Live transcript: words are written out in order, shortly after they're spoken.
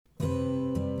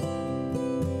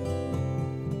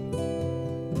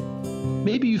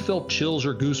Maybe you felt chills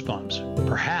or goosebumps.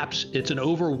 Perhaps it's an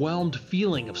overwhelmed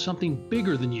feeling of something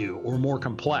bigger than you or more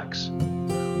complex.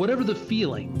 Whatever the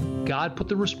feeling, God put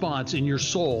the response in your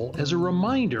soul as a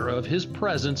reminder of His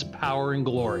presence, power, and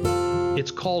glory. It's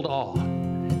called awe,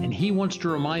 and He wants to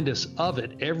remind us of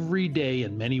it every day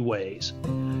in many ways.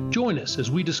 Join us as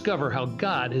we discover how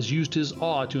God has used His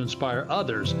awe to inspire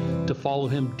others to follow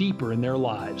Him deeper in their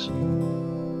lives.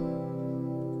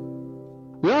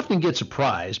 We often get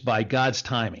surprised by God's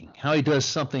timing, how He does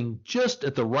something just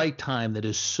at the right time that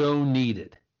is so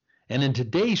needed. And in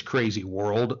today's crazy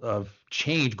world of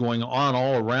change going on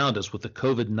all around us with the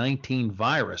COVID-19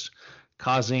 virus,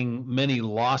 causing many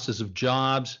losses of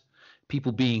jobs,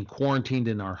 people being quarantined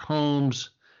in our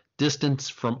homes, distance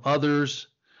from others,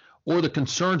 or the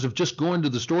concerns of just going to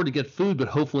the store to get food, but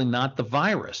hopefully not the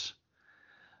virus.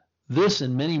 This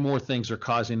and many more things are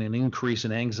causing an increase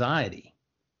in anxiety.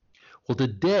 Well,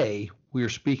 today we are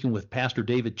speaking with Pastor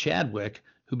David Chadwick,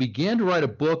 who began to write a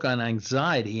book on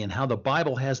anxiety and how the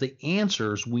Bible has the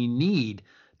answers we need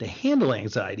to handle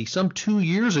anxiety some 2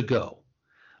 years ago.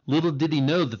 Little did he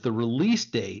know that the release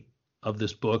date of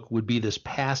this book would be this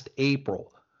past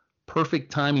April.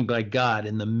 Perfect timing by God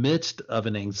in the midst of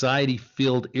an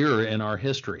anxiety-filled era in our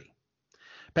history.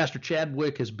 Pastor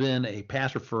Chadwick has been a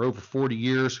pastor for over 40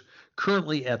 years,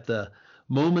 currently at the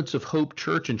Moments of Hope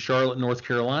Church in Charlotte, North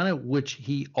Carolina, which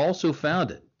he also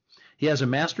founded. He has a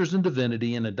master's in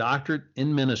divinity and a doctorate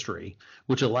in ministry,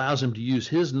 which allows him to use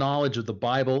his knowledge of the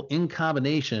Bible in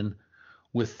combination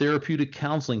with therapeutic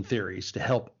counseling theories to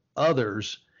help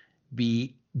others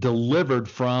be delivered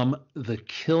from the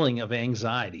killing of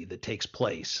anxiety that takes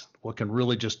place, what can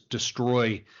really just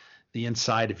destroy the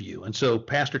inside of you. And so,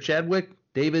 Pastor Chadwick,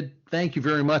 David, thank you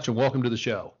very much and welcome to the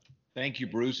show. Thank you,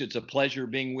 Bruce. It's a pleasure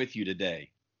being with you today.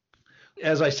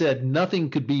 As I said, nothing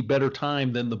could be better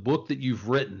time than the book that you've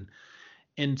written.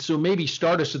 And so maybe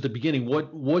start us at the beginning.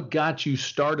 What got you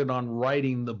started on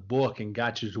writing the book and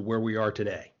got you to where we are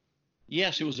today?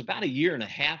 Yes, it was about a year and a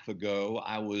half ago.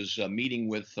 I was meeting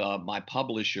with my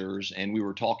publishers, and we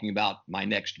were talking about my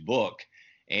next book.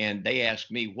 And they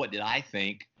asked me, what did I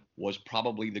think was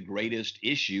probably the greatest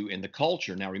issue in the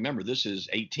culture? Now, remember, this is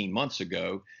 18 months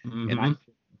ago. Mm-hmm. And I,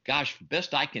 gosh,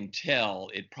 best I can tell,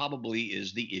 it probably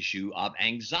is the issue of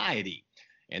anxiety.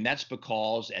 And that's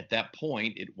because at that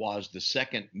point, it was the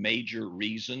second major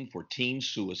reason for teen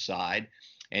suicide.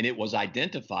 And it was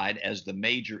identified as the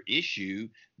major issue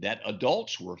that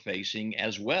adults were facing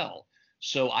as well.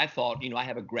 So I thought, I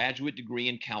have a graduate degree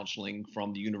in counseling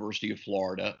from the University of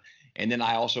Florida. And then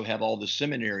I also have all the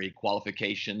seminary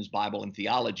qualifications, Bible and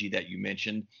theology that you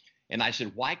mentioned. And I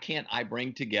said, why can't I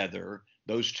bring together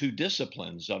those two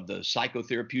disciplines of the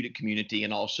psychotherapeutic community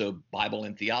and also Bible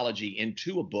and theology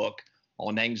into a book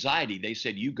on anxiety? They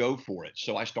said, you go for it.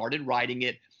 So I started writing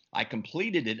it. I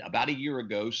completed it about a year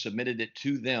ago, submitted it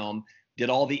to them, did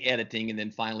all the editing, and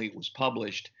then finally it was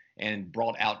published and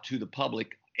brought out to the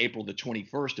public April the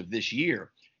 21st of this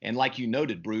year. And like you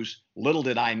noted, Bruce, little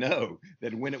did I know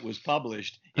that when it was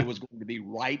published, it was going to be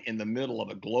right in the middle of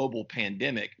a global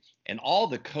pandemic. And all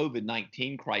the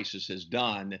COVID-19 crisis has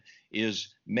done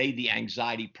is made the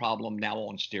anxiety problem now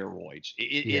on steroids.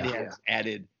 It has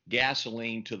added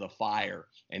gasoline to the fire.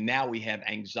 And now we have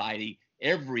anxiety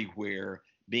everywhere,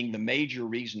 being the major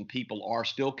reason people are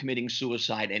still committing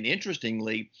suicide. And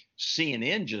interestingly,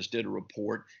 CNN just did a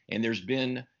report, and there's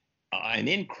been an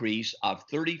increase of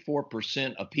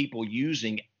 34% of people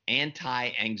using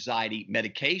anti-anxiety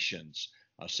medications.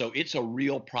 So it's a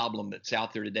real problem that's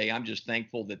out there today. I'm just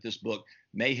thankful that this book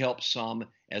may help some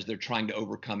as they're trying to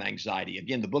overcome anxiety.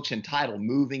 Again, the book's entitled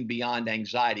Moving Beyond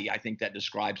Anxiety. I think that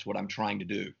describes what I'm trying to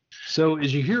do. So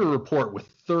as you hear a report with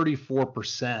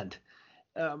 34%,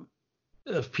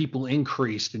 of people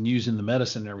increased in using the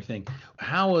medicine and everything,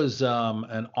 how is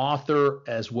an author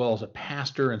as well as a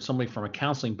pastor and somebody from a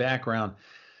counseling background,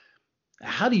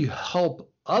 how do you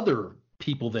help other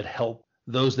people that help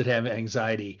those that have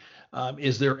anxiety?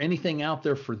 Is there anything out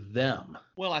there for them?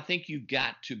 Well, I think you've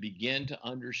got to begin to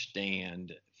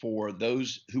understand, for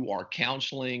those who are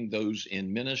counseling, those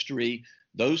in ministry,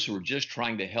 those who are just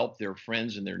trying to help their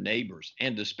friends and their neighbors,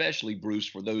 and especially, Bruce,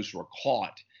 for those who are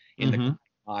caught in the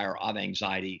fire of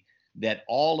anxiety, that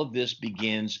all of this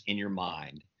begins in your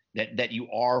mind, that you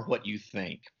are what you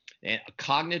think. And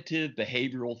cognitive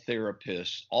behavioral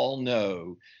therapists all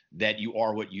know that you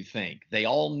are what you think. They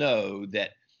all know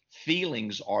that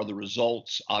feelings are the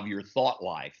results of your thought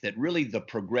life, that really the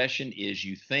progression is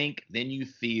you think, then you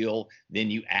feel,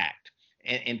 then you act.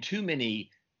 And too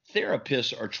many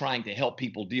therapists are trying to help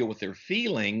people deal with their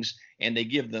feelings, and they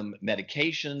give them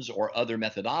medications or other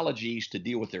methodologies to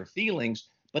deal with their feelings,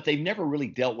 but they've never really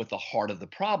dealt with the heart of the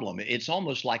problem. It's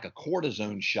almost like a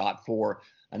cortisone shot for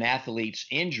an athlete's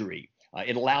injury.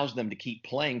 It allows them to keep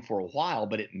playing for a while,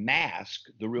 but it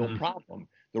masks the real Mhm. problem.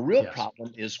 The real Yes.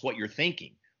 problem is what you're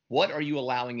thinking. What are you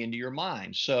allowing into your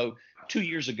mind? So, 2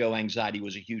 years ago, anxiety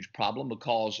was a huge problem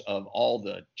because of all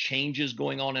the changes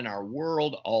going on in our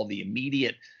world, all the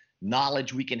immediate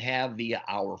knowledge we can have via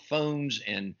our phones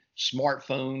and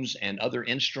smartphones and other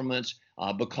instruments,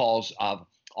 because of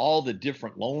all the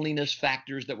different loneliness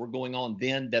factors that were going on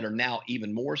then that are now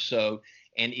even more so.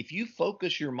 And if you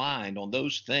focus your mind on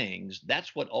those things,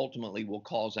 that's what ultimately will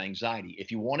cause anxiety. If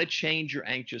you want to change your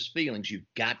anxious feelings,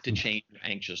 you've got to change your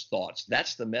anxious thoughts.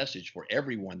 That's the message for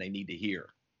everyone they need to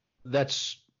hear.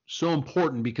 That's so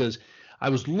important because I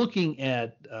was looking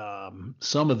at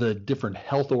some of the different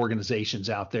health organizations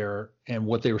out there and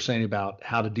what they were saying about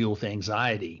how to deal with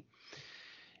anxiety.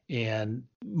 And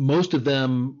most of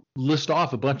them list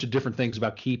off a bunch of different things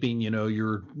about keeping,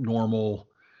 your normal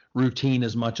routine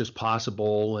as much as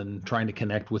possible and trying to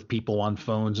connect with people on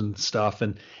phones and stuff.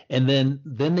 And then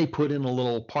they put in a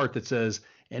little part that says,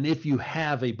 and if you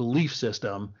have a belief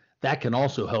system, that can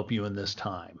also help you in this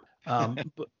time.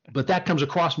 But that comes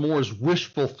across more as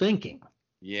wishful thinking.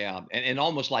 Yeah, and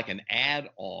almost like an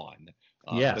add-on.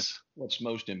 But Yes. what's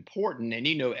most important, and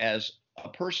as a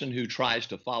person who tries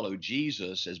to follow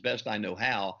Jesus as best I know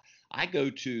how, I go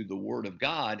to the Word of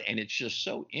God, and it's just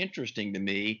so interesting to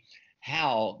me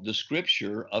how the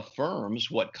Scripture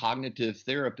affirms what cognitive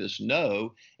therapists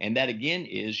know, and that again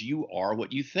is you are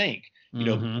what you think.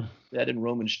 Hmm. That in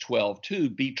Romans 12:2,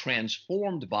 be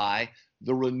transformed by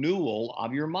the renewal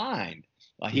of your mind.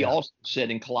 He Yeah. also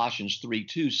said in Colossians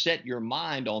 3:2, set your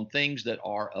mind on things that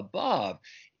are above.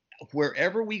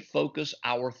 Wherever we focus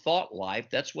our thought life,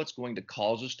 that's what's going to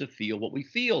cause us to feel what we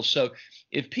feel. So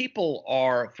if people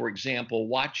are, for example,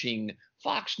 watching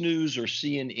Fox News or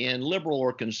CNN, liberal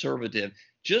or conservative,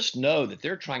 just know that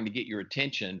they're trying to get your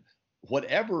attention.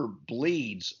 Whatever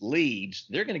bleeds leads,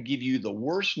 they're going to give you the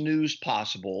worst news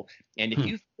possible. And if Hmm.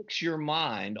 you fix your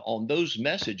mind on those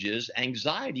messages,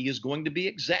 anxiety is going to be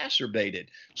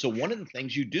exacerbated. So, one of the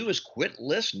things you do is quit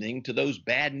listening to those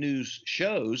bad news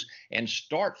shows and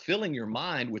start filling your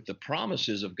mind with the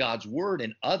promises of God's word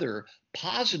and other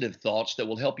positive thoughts that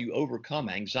will help you overcome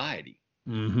anxiety.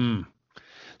 Hmm.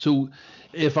 So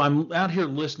if I'm out here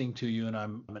listening to you and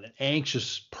I'm an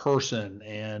anxious person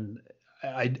and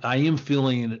I am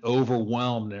feeling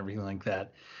overwhelmed and everything like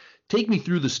that, take me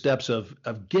through the steps of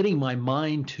getting my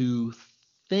mind to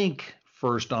think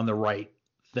first on the right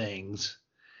things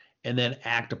and then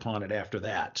act upon it after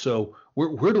that. So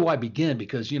where do I begin?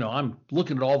 Because I'm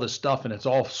looking at all this stuff and it's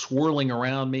all swirling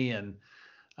around me and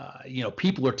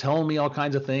people are telling me all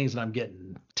kinds of things and I'm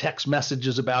getting text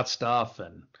messages about stuff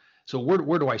and so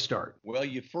where do I start? Well,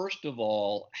 you first of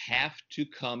all have to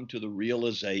come to the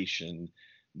realization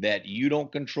that you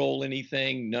don't control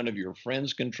anything. None of your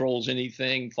friends controls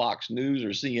anything. Fox News or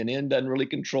CNN doesn't really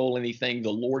control anything. The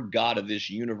Lord God of this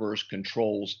universe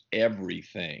controls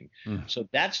everything. Mm. So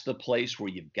that's the place where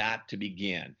you've got to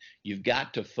begin. You've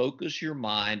got to focus your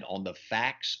mind on the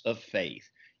facts of faith.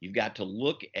 You've got to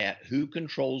look at who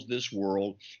controls this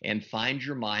world and find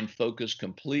your mind focused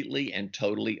completely and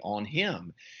totally on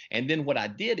Him. And then what I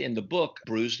did in the book,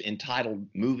 Bruce, entitled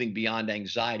Moving Beyond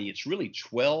Anxiety, it's really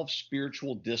 12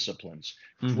 spiritual disciplines,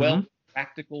 12 Hmm.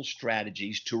 practical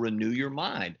strategies to renew your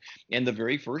mind. And the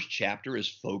very first chapter is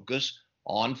focus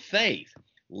on faith.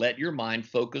 Let your mind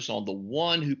focus on the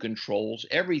one who controls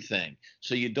everything.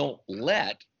 So you don't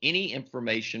let any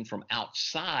information from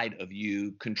outside of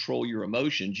you control your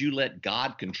emotions. You let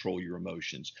God control your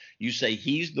emotions. You say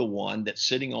He's the one that's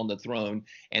sitting on the throne.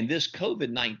 And this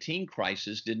COVID-19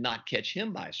 crisis did not catch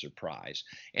Him by surprise.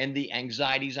 And the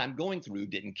anxieties I'm going through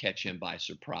didn't catch Him by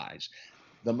surprise.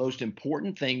 The most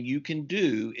important thing you can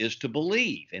do is to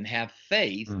believe and have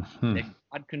faith Hmm. that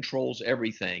God controls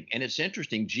everything. And it's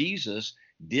interesting, Jesus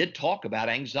did talk about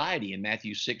anxiety in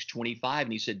Matthew 6:25,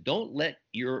 and He said, don't let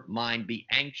your mind be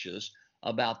anxious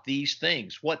about these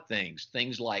things. What things?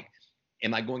 Things like,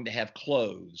 am I going to have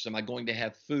clothes? Am I going to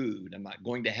have food? Am I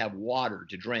going to have water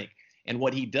to drink? And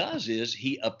what He does is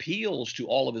He appeals to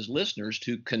all of His listeners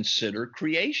to consider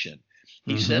creation.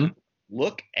 He said, Hmm.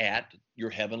 look at your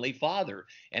heavenly Father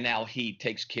and how He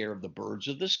takes care of the birds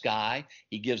of the sky.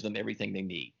 He gives them everything they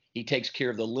need. He takes care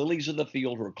of the lilies of the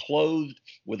field who are clothed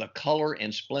with a color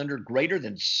and splendor greater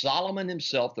than Solomon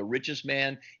himself, the richest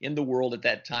man in the world at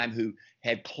that time, who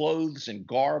had clothes and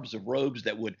garbs of robes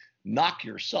that would knock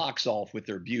your socks off with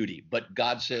their beauty. But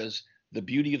God says, the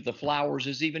beauty of the flowers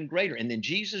is even greater. And then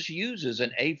Jesus uses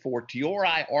an a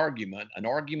fortiori argument, an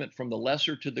argument from the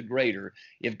lesser to the greater.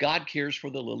 If God cares for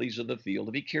the lilies of the field,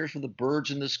 if he cares for the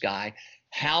birds in the sky,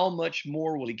 how much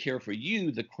more will he care for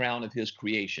you, the crown of his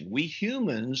creation? We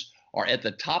humans are at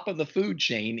the top of the food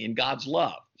chain in God's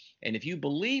love. And if you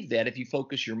believe that, if you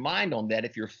focus your mind on that,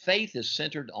 if your faith is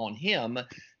centered on him,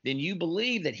 then you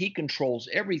believe that he controls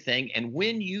everything. And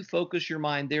when you focus your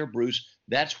mind there, Bruce,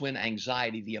 that's when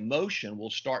anxiety, the emotion,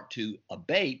 will start to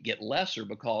abate, get lesser,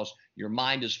 because your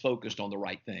mind is focused on the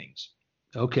right things.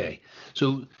 Okay.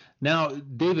 So now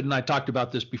David and I talked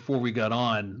about this before we got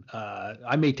on.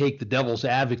 I may take the devil's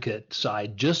advocate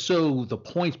side just so the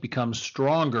points become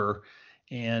stronger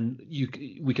and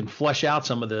we can flesh out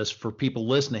some of this for people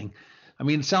listening. I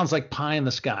mean, it sounds like pie in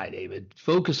the sky, David.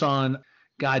 Focus on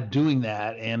God doing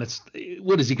that. And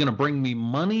what is he going to bring me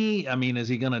money? I mean, is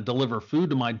he going to deliver food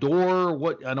to my door?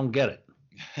 What? I don't get it.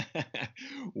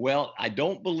 Well, I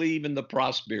don't believe in the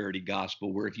prosperity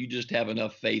gospel where if you just have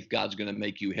enough faith, God's going to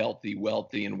make you healthy,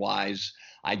 wealthy, and wise.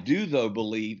 I do, though,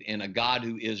 believe in a God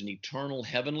who is an eternal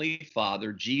heavenly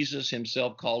Father. Jesus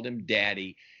himself called him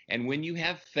Daddy. And when you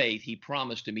have faith, he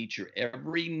promised to meet your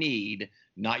every need,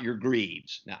 not your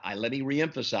greeds. Now, let me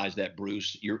reemphasize that,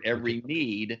 Bruce, your every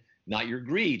need, not your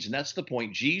greeds. And that's the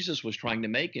point Jesus was trying to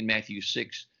make in Matthew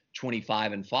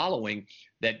 6:25 and following,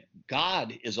 that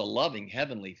God is a loving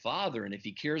heavenly Father. And if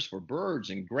he cares for birds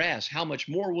and grass, how much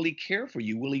more will he care for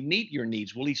you? Will he meet your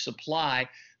needs? Will he supply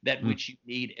that which you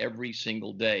need every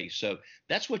single day? So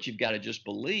that's what you've got to just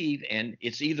believe. And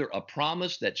it's either a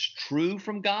promise that's true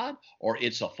from God or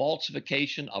it's a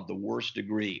falsification of the worst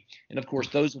degree. And of course,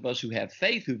 those of us who have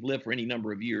faith, who've lived for any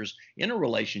number of years in a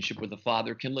relationship with the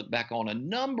Father, can look back on a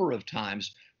number of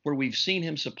times where we've seen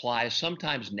him supply,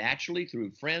 sometimes naturally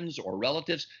through friends or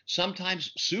relatives,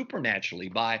 sometimes supernaturally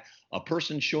by a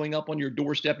person showing up on your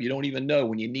doorstep you don't even know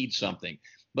when you need something.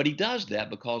 But he does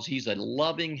that because he's a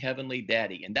loving heavenly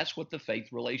daddy. And that's what the faith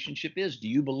relationship is. Do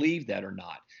you believe that or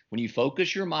not? When you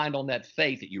focus your mind on that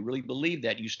faith, that you really believe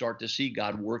that, you start to see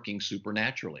God working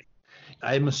supernaturally.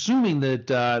 I'm assuming that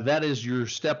that is your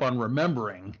step on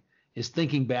remembering, is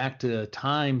thinking back to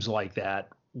times like that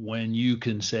when you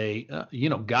can say,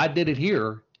 God did it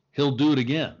here, he'll do it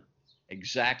again.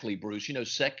 Exactly, Bruce.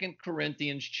 2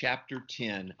 Corinthians chapter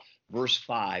 10, verse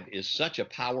 5 is such a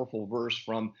powerful verse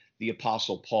from the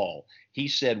Apostle Paul. He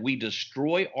said, we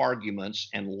destroy arguments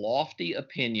and lofty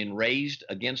opinion raised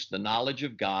against the knowledge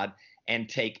of God and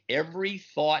take every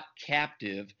thought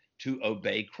captive to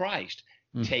obey Christ.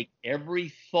 Take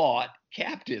every thought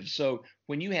captive. So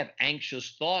when you have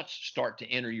anxious thoughts start to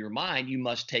enter your mind, you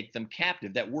must take them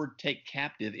captive. That word take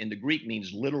captive in the Greek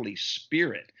means literally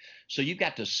spirit. So you've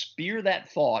got to spear that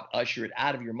thought, usher it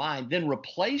out of your mind, then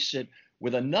replace it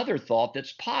with another thought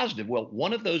that's positive. Well,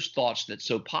 one of those thoughts that's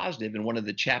so positive in one of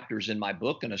the chapters in my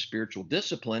book on a spiritual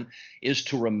discipline is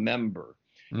to remember.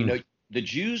 The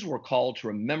Jews were called to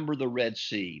remember the Red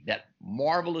Sea, that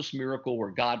marvelous miracle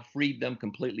where God freed them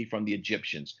completely from the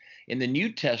Egyptians. In the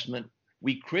New Testament,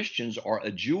 we Christians are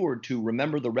adjured to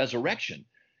remember the resurrection.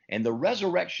 And the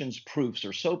resurrection's proofs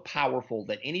are so powerful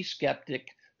that any skeptic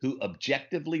who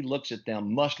objectively looks at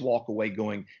them must walk away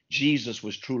going, Jesus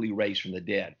was truly raised from the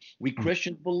dead. We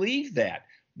Christians believe that.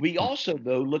 We also,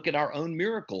 though, look at our own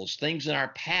miracles, things in our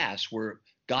past where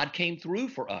God came through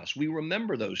for us. We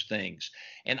remember those things.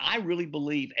 And I really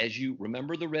believe as you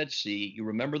remember the Red Sea, you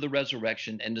remember the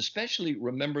resurrection, and especially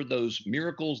remember those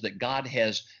miracles that God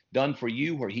has done for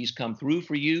you, where he's come through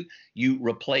for you, you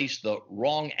replace the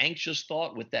wrong anxious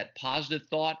thought with that positive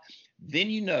thought. Then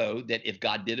you know that if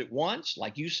God did it once,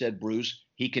 like you said, Bruce,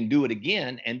 he can do it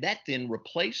again. And that then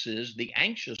replaces the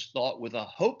anxious thought with a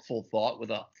hopeful thought,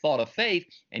 with a thought of faith,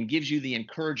 and gives you the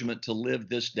encouragement to live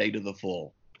this day to the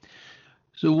full.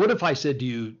 So what if I said to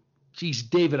you, geez,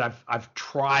 David, I've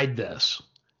tried this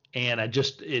and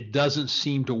it doesn't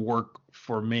seem to work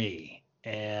for me.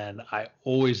 And I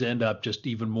always end up just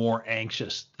even more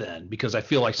anxious then because I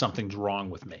feel like something's wrong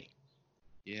with me.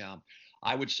 Yeah,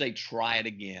 I would say try it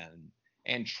again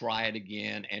and try it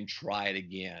again and try it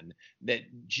again. That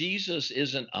Jesus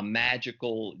isn't a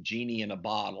magical genie in a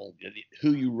bottle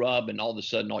who you rub and all of a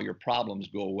sudden all your problems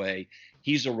go away.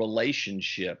 He's a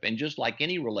relationship. And just like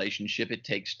any relationship, it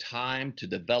takes time to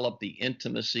develop the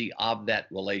intimacy of that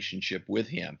relationship with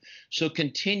him. So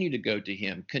continue to go to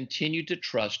him, continue to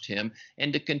trust him,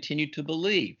 and to continue to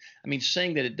believe. I mean,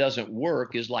 saying that it doesn't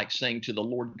work is like saying to the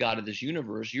Lord God of this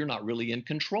universe, you're not really in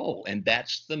control. And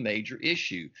that's the major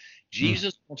issue.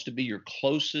 Jesus wants to be your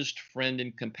closest friend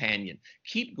and companion.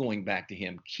 Keep going back to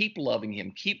him, keep loving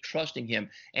him, keep trusting him,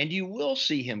 and you will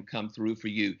see him come through for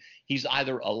you. he's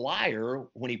either a liar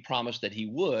when he promised that he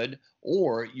would,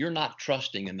 or you're not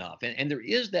trusting enough. And there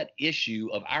is that issue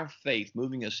of our faith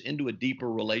moving us into a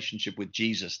deeper relationship with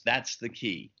Jesus. That's the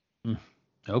key. Mm.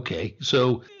 Okay.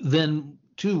 So then,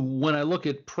 too, when I look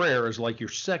at prayer as like your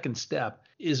second step,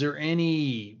 is there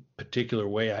any particular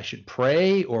way I should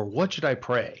pray, or what should I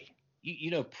pray?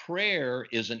 Prayer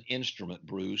is an instrument,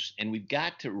 Bruce, and we've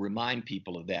got to remind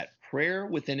people of that. Prayer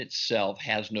within itself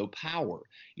has no power.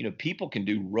 People can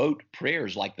do rote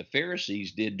prayers like the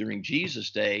Pharisees did during Jesus'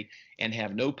 day and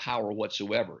have no power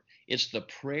whatsoever. It's the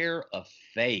prayer of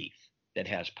faith that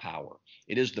has power.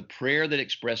 It is the prayer that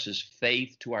expresses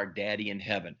faith to our Daddy in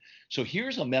heaven. So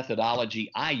here's a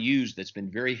methodology I use that's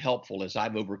been very helpful as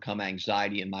I've overcome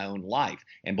anxiety in my own life.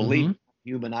 And believe me,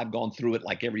 human, I've gone through it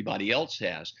like everybody else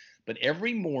has. But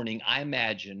every morning, I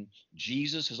imagine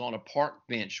Jesus is on a park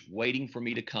bench waiting for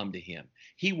me to come to him.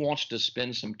 He wants to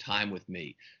spend some time with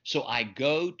me. So I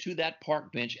go to that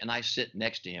park bench and I sit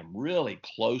next to him, really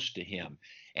close to him.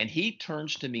 And he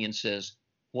turns to me and says,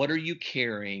 "What are you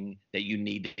carrying that you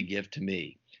need to give to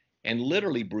me?" And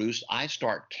literally, Bruce, I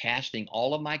start casting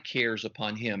all of my cares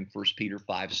upon him, 1 Peter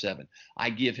 5:7.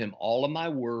 I give him all of my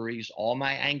worries, all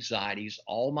my anxieties,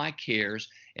 all my cares,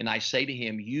 and I say to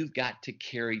him, "You've got to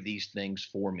carry these things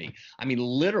for me." I mean,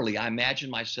 literally, I imagine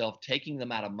myself taking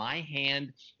them out of my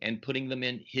hand and putting them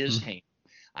in his hand.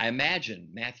 I imagine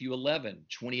Matthew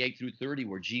 11:28-30,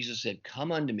 where Jesus said,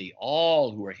 "Come unto me,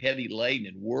 all who are heavy laden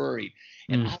and worried,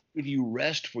 and I'll give you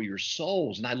rest for your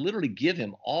souls." And I literally give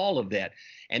him all of that.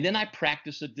 And then I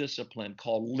practice a discipline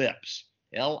called LIPS,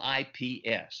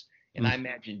 LIPS. And I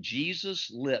imagine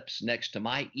Jesus' lips next to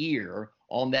my ear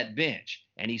on that bench.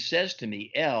 And he says to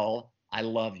me, "L, I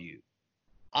love you.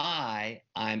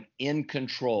 I'm in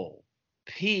control.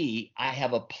 P, I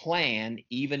have a plan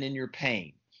even in your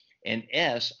pain. And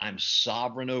S, I'm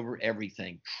sovereign over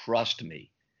everything. Trust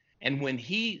me." And when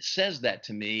he says that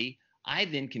to me, I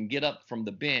then can get up from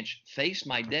the bench, face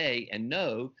my day, and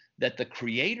know that the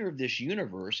creator of this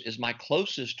universe is my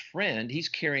closest friend. He's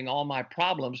carrying all my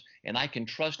problems, and I can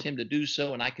trust him to do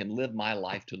so, and I can live my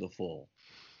life to the full.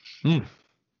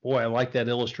 Boy, I like that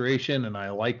illustration, and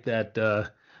I like that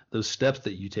those steps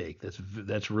that you take.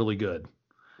 That's really good.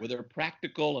 Well, they're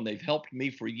practical and they've helped me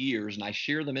for years, and I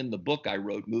share them in the book I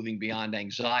wrote, Moving Beyond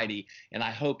Anxiety, and I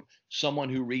hope someone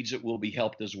who reads it will be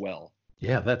helped as well.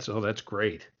 Yeah, that's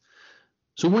great.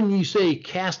 So when you say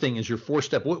casting is your fourth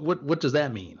step, what does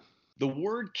that mean? The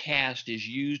word cast is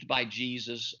used by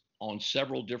Jesus on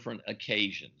several different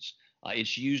occasions.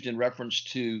 It's used in reference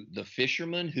to the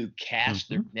fishermen who cast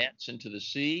their nets into the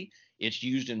sea. It's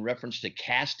used in reference to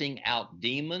casting out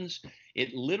demons.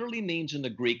 It literally means in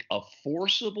the Greek a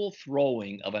forcible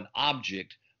throwing of an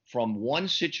object from one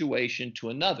situation to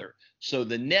another. So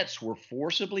the nets were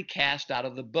forcibly cast out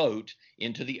of the boat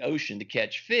into the ocean to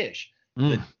catch fish.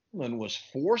 The demon was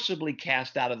forcibly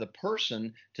cast out of the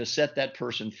person to set that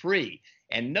person free.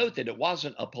 And note that it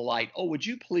wasn't a polite, "Oh, would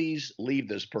you please leave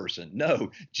this person?"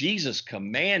 No, Jesus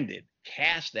commanded,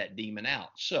 "Cast that demon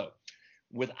out." So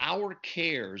with our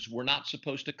cares, we're not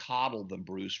supposed to coddle them,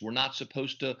 Bruce. We're not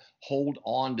supposed to hold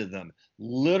on to them.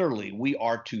 Literally, we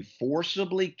are to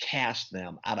forcibly cast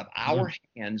them out of our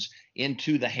hands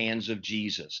into the hands of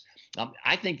Jesus.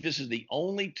 I think this is the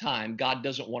only time God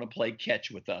doesn't want to play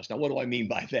catch with us. Now, what do I mean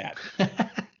by that?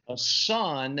 A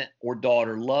son or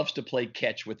daughter loves to play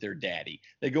catch with their daddy.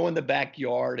 They go in the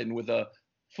backyard and with a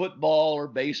football or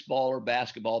baseball or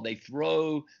basketball, they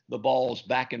throw the balls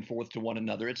back and forth to one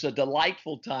another. It's a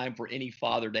delightful time for any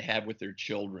father to have with their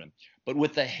children. But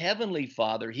with the Heavenly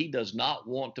Father, he does not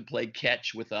want to play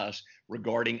catch with us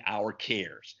regarding our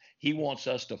cares. He wants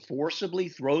us to forcibly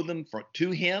throw them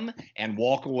to him and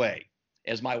walk away.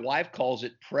 As my wife calls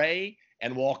it, pray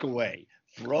and walk away.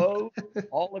 Throw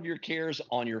all of your cares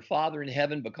on your Father in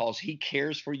heaven because he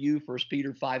cares for you, 1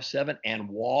 Peter 5:7, and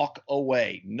walk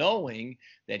away, knowing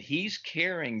that he's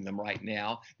carrying them right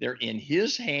now. They're in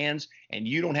his hands, and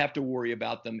you don't have to worry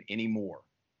about them anymore.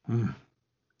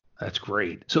 That's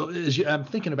great. So I'm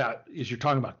thinking about, as you're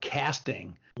talking about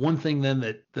casting, one thing then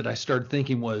that I started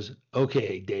thinking was,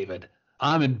 okay, David,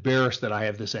 I'm embarrassed that I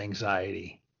have this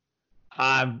anxiety.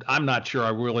 I'm not sure I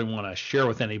really want to share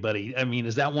with anybody. I mean,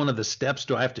 is that one of the steps?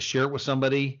 Do I have to share it with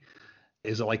somebody?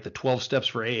 Is it like the 12 steps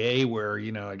for AA where,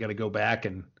 I got to go back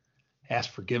and ask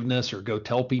forgiveness or go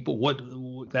tell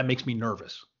people? That makes me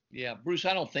nervous. Yeah, Bruce,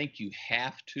 I don't think you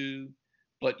have to,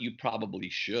 but you probably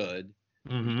should.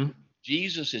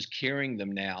 Jesus is carrying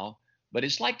them now, but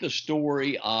it's like the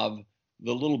story of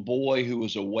the little boy who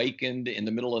was awakened in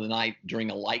the middle of the night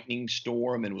during a lightning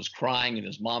storm and was crying, and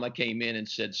his mama came in and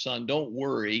said, "Son, don't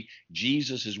worry,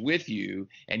 Jesus is with you."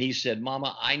 And he said,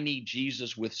 "Mama, I need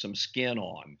Jesus with some skin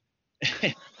on."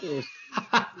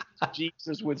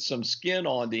 Jesus with some skin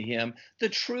on to him. The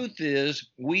truth is,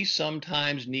 we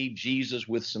sometimes need Jesus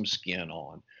with some skin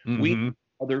on. We Hmm.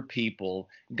 other people.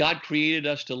 God created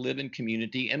us to live in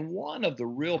community. And one of the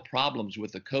real problems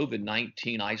with the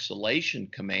COVID-19 isolation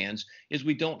commands is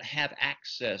we don't have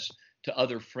access to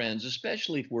other friends,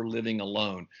 especially if we're living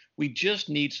alone. We just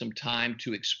need some time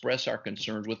to express our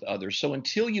concerns with others. So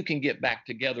until you can get back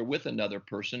together with another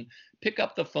person, pick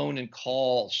up the phone and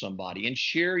call somebody and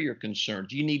share your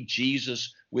concerns. You need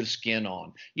Jesus with skin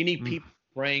on. You need people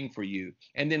praying for you.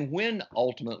 And then when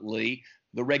ultimately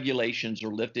the regulations are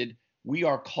lifted, we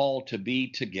are called to be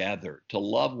together, to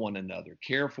love one another,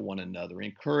 care for one another,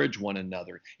 encourage one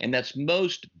another. And that's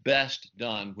most best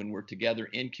done when we're together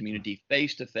in community,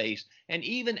 face to face, and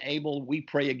even able, we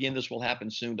pray again, this will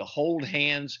happen soon, to hold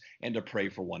hands and to pray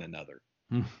for one another.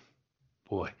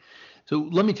 Boy. So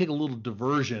let me take a little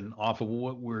diversion off of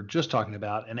what we're just talking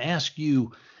about and ask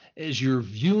you, as you're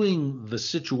viewing the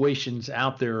situations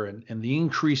out there and the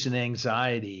increase in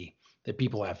anxiety that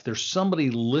people have, if there's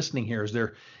somebody listening here,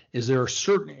 is there a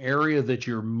certain area that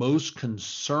you're most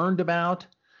concerned about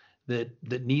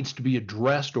that needs to be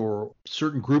addressed, or a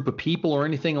certain group of people or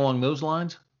anything along those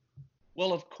lines?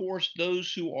 Well, of course,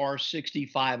 those who are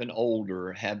 65 and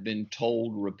older have been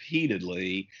told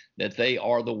repeatedly that they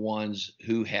are the ones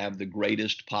who have the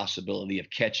greatest possibility of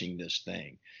catching this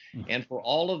thing. And for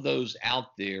all of those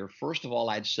out there, first of all,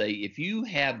 I'd say if you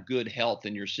have good health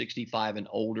and you're 65 and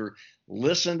older,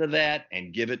 listen to that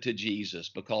and give it to Jesus,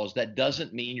 because that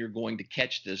doesn't mean you're going to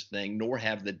catch this thing nor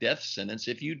have the death sentence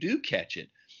if you do catch it.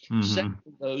 Mm-hmm. Second,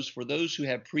 for those who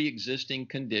have pre-existing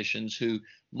conditions who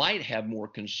might have more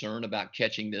concern about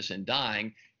catching this and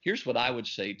dying, here's what I would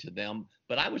say to them.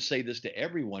 But I would say this to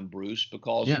everyone, Bruce,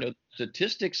 because Yeah.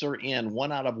 statistics are in,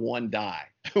 1 out of 1 die.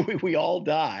 We all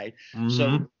die. So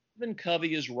Mm-hmm. Stephen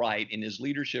Covey is right in his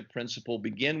leadership principle: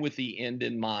 begin with the end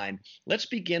in mind. Let's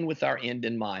begin with our end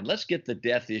in mind. Let's get the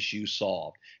death issue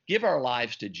solved. Give our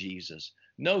lives to Jesus.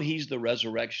 Know he's the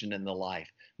resurrection and the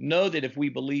life. Know that if we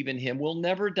believe in him, we'll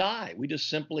never die. We just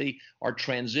simply are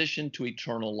transitioned to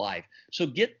eternal life. So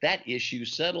get that issue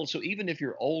settled. So even if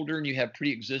you're older and you have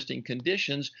pre-existing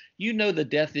conditions, you know the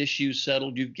death issue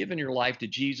settled. You've given your life to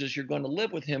Jesus. You're going to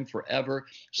live with him forever.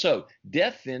 So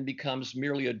death then becomes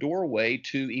merely a doorway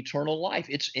to eternal life.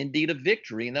 It's indeed a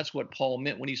victory. And that's what Paul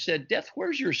meant when he said, "Death,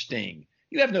 where's your sting?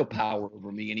 You have no power over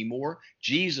me anymore.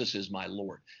 Jesus is my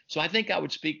Lord." So I think I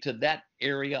would speak to that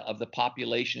area of the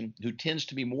population who tends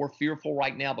to be more fearful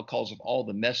right now because of all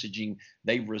the messaging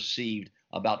they've received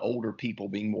about older people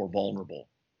being more vulnerable.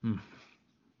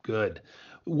 Good.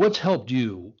 What's helped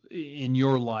you in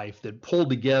your life that pulled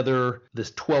together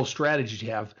this 12 strategies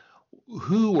you have?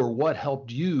 Who or what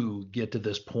helped you get to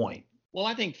this point? Well,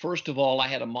 I think first of all, I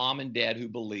had a mom and dad who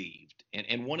believed.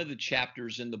 And one of the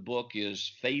chapters in the book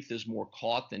is faith is more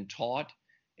caught than taught.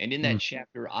 And in that Mm,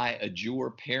 chapter, I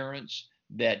adjure parents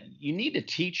that you need to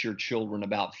teach your children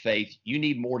about faith. You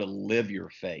need more to live your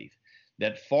faith.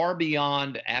 That far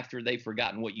beyond after they've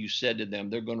forgotten what you said to them,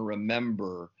 they're going to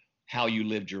remember how you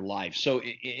lived your life. So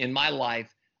in my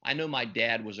life, I know my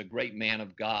dad was a great man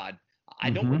of God.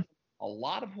 I don't mm-hmm. remember a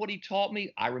lot of what he taught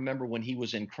me. I remember when he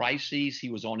was in crises, he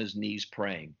was on his knees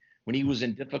praying. When he was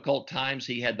in difficult times,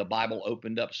 he had the Bible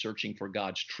opened up, searching for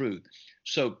God's truth.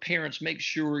 So, parents, make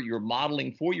sure you're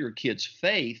modeling for your kids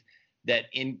faith that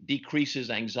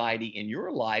decreases anxiety in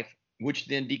your life, which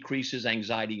then decreases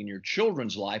anxiety in your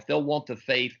children's life. They'll want the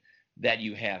faith that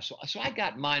you have. So I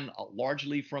got mine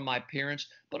largely from my parents,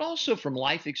 but also from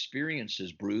life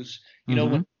experiences, Bruce.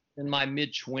 Mm-hmm. When in my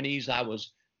mid 20s, I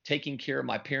was taking care of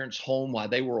my parents' home while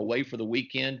they were away for the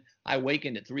weekend. I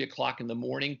awakened at 3 o'clock in the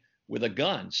morning with a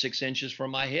gun 6 inches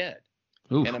from my head.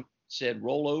 And Oof. I said,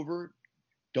 roll over.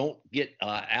 Don't get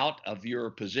out of your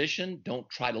position. Don't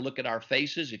try to look at our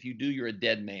faces. If you do, you're a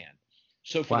dead man.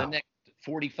 So for the Wow. next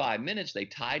 45 minutes, they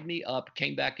tied me up,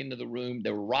 came back into the room.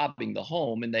 They were robbing the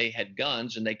home and they had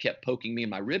guns and they kept poking me in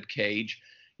my rib cage,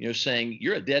 saying,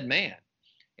 "You're a dead man."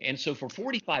 And so for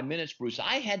 45 minutes, Bruce,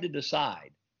 I had to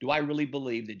decide, do I really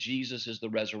believe that Jesus is the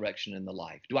resurrection and the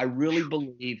life? Do I really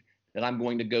believe that I'm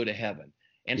going to go to heaven?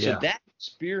 And so Yeah. that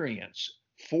experience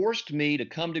forced me to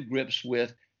come to grips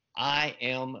with I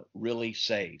am really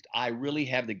saved. I really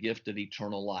have the gift of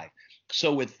eternal life.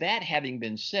 So, with that having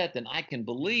been said, then I can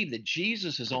believe that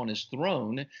Jesus is on his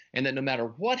throne and that no matter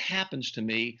what happens to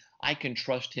me, I can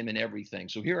trust him in everything.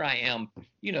 So, here I am,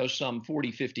 some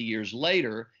 40, 50 years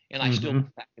later, and I still Hmm.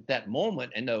 look back at that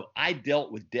moment and know I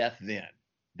dealt with death then.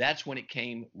 That's when it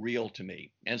came real to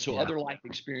me. And so, Yeah. other life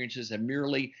experiences have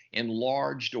merely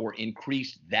enlarged or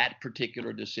increased that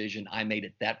particular decision I made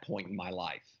at that point in my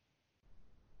life.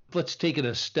 Let's take it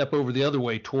a step over the other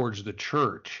way towards the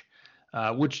church,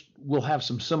 which will have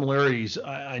some similarities,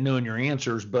 I know, in your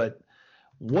answers, but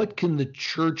what can the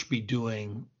church be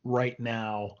doing right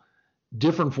now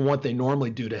different from what they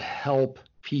normally do to help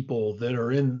people that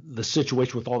are in the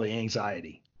situation with all the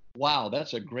anxiety? Wow,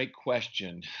 that's a great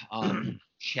question.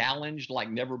 Challenged like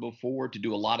never before to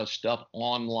do a lot of stuff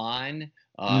online.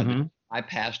 Hmm. I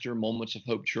pastor Moments of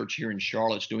Hope Church here in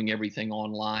Charlotte's doing everything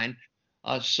online.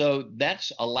 So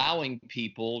that's allowing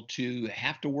people to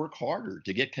have to work harder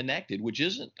to get connected, which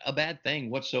isn't a bad thing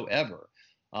whatsoever.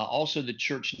 Also, the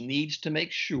church needs to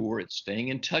make sure it's staying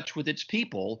in touch with its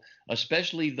people,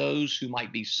 especially those who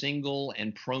might be single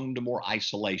and prone to more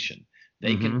isolation.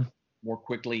 They can Hmm. more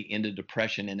quickly into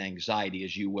depression and anxiety,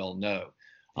 as you well know.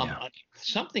 Yeah.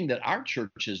 Something that our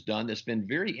church has done that's been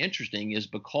very interesting is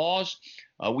because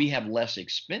we have less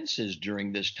expenses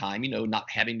during this time, not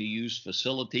having to use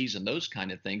facilities and those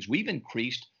kind of things. We've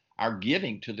increased our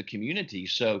giving to the community.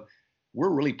 So we're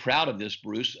really proud of this,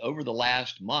 Bruce. Over the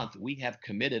last month, we have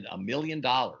committed $1 million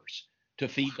to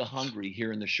feed the hungry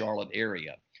here in the Charlotte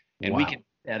area. And we can Wow.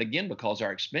 do that again because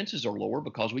our expenses are lower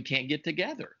because we can't get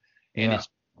together. And Yeah. it's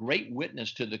great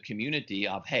witness to the community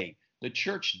of, hey, the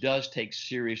church does take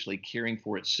seriously caring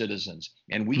for its citizens.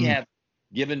 And we Mm. have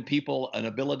given people an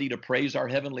ability to praise our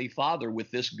Heavenly Father with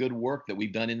this good work that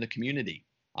we've done in the community.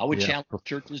 I would Yeah. challenge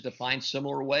churches to find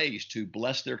similar ways to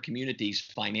bless their communities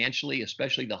financially,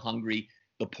 especially the hungry,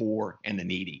 the poor, and the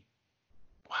needy.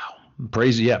 Wow.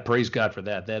 Praise God for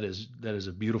that. That is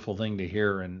a beautiful thing to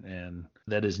hear, and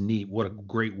that is neat. What a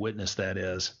great witness that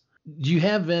is. Do you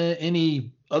have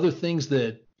any other things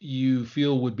that you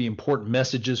feel would be important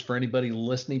messages for anybody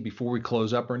listening before we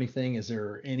close up or anything? Is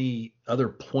there any other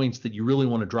points that you really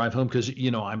want to drive home? Because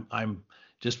I'm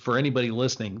just, for anybody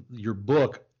listening, your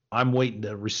book, I'm waiting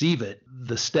to receive it.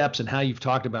 The steps and how you've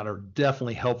talked about are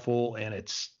definitely helpful, and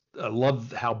I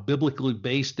love how biblically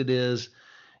based it is,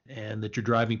 and that you're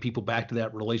driving people back to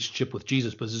that relationship with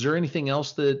Jesus. But is there anything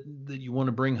else that you want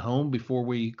to bring home before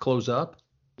we close up?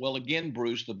 Well, again,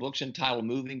 Bruce, the book's entitled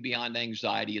Moving Beyond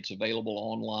Anxiety. It's available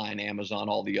online, Amazon,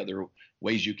 all the other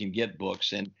ways you can get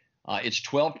books. And it's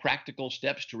 12 practical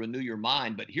steps to renew your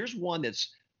mind. But here's one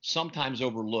that's sometimes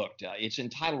overlooked. It's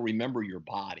entitled Remember Your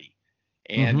Body.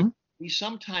 And Mm-hmm. we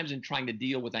sometimes, in trying to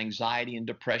deal with anxiety and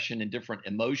depression and different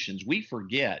emotions, we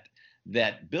forget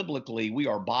that biblically we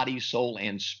are body, soul,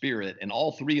 and spirit, and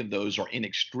all three of those are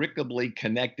inextricably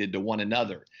connected to one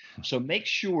another. So make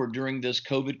sure during this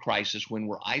COVID crisis, when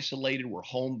we're isolated, we're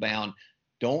homebound,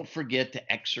 don't forget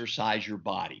to exercise your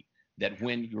body. That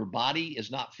when your body is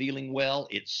not feeling well,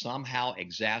 it somehow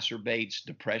exacerbates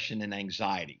depression and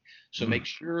anxiety. So Mm. make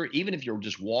sure, even if you're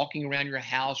just walking around your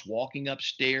house, walking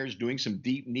upstairs, doing some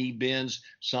deep knee bends,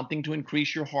 something to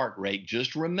increase your heart rate,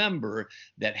 just remember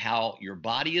that how your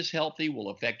body is healthy will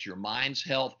affect your mind's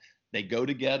health. They go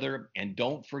together, and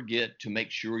don't forget to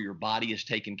make sure your body is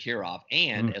taken care of.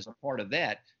 And Mm. as a part of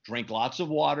that, drink lots of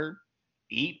water,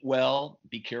 eat well,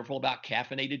 be careful about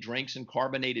caffeinated drinks and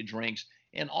carbonated drinks,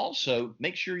 and also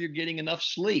make sure you're getting enough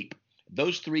sleep.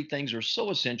 Those three things are so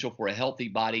essential for a healthy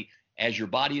body. As your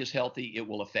body is healthy, it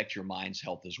will affect your mind's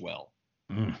health as well.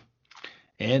 Mm.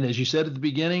 And as you said at the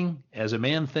beginning, as a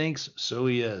man thinks, so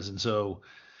he is. And so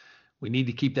we need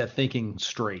to keep that thinking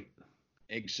straight.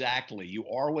 Exactly. You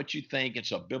are what you think.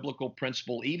 It's a biblical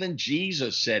principle. Even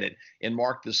Jesus said it in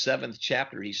Mark, the 7th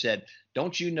chapter. He said,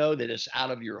 don't you know that it's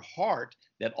out of your heart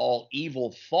that all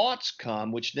evil thoughts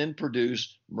come, which then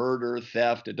produce murder,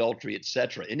 theft, adultery,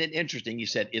 etc. Isn't it interesting? He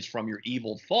said, it's from your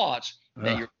evil thoughts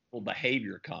that Ugh. your evil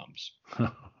behavior comes.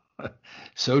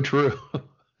 So true.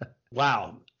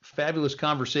 Wow. Fabulous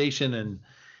conversation,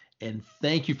 and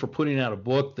thank you for putting out a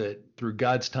book that through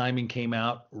God's timing came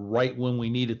out right when we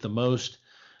need it the most.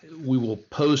 We will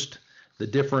post the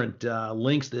different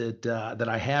links that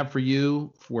I have for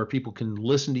you, where people can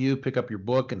listen to you, pick up your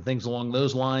book, and things along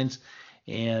those lines.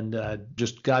 And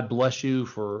just God bless you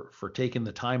for taking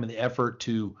the time and the effort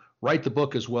to write the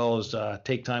book, as well as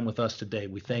take time with us today.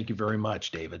 We thank you very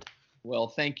much, David. Well,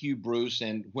 thank you, Bruce.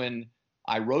 And when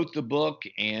I wrote the book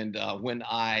and when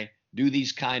I do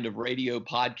these kind of radio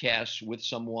podcasts with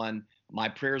someone, my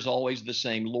prayer is always the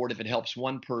same. Lord, if it helps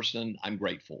one person, I'm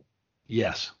grateful.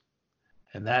 Yes.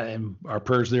 And our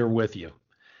prayers there with you.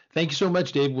 Thank you so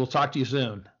much, Dave. We'll talk to you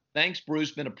soon. Thanks,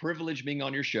 Bruce. Been a privilege being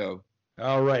on your show.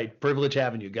 All right. Privilege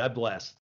having you. God bless.